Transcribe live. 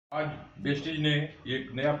आज वेस्टीज ने एक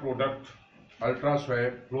नया product ultra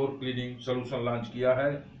swab floor cleaning solution launch किया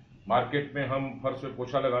है। मार्केट में हम फर्श पे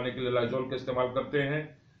पोछा लगाने के लिए लाइजॉल का इस्तेमाल करते हैं।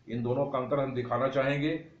 इन दोनों का अंतर हम दिखाना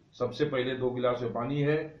चाहेंगे। सबसे पहले 2 गिलास में पानी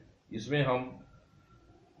है, इसमें हम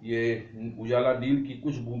ये उजाला नील की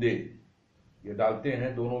कुछ बूंदे ये डालते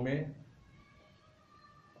हैं दोनों में,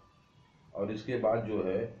 और इसके बाद जो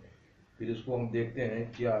है फिर इसको हम देखते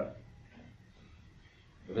हैं क्या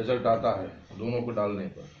रिजल्ट आता है दोनों को डालने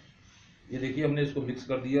पर। ये देखिए हमने इसको मिक्स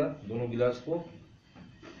कर दिया दोनों गिलास को,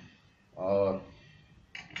 और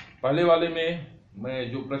पहले वाले में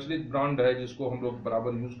मैं जो प्रचलित ब्रांड है जिसको हम लोग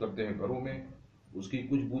बराबर यूज करते हैं घरों में, उसकी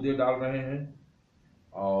कुछ बूंदे डाल रहे हैं,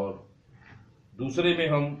 और दूसरे में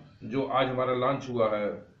हम जो आज हमारा लॉन्च हुआ है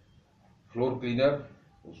फ्लोर क्लीनर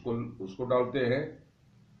उसको डालते हैं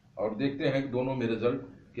और देखते हैं कि दोनों में रिजल्ट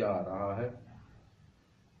क्या आ रहा है।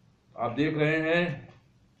 आप देख रहे हैं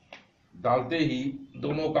डालते ही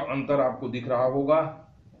दोनों का अंतर आपको दिख रहा होगा।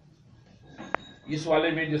 इस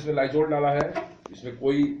वाले में जिसमें लाइजोल डाला है इसमें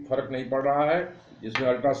कोई फर्क नहीं पड़ रहा है। जिसमें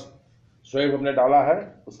अल्ट्रा स्वैब हमने डाला है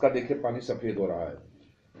उसका देखिए पानी सफेद हो रहा है।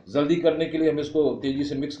 जल्दी करने के लिए हम इसको तेजी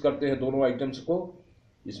से मिक्स करते हैं दोनों आइटम्स को।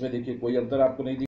 इसमें देखिए कोई अंतर आपको नहीं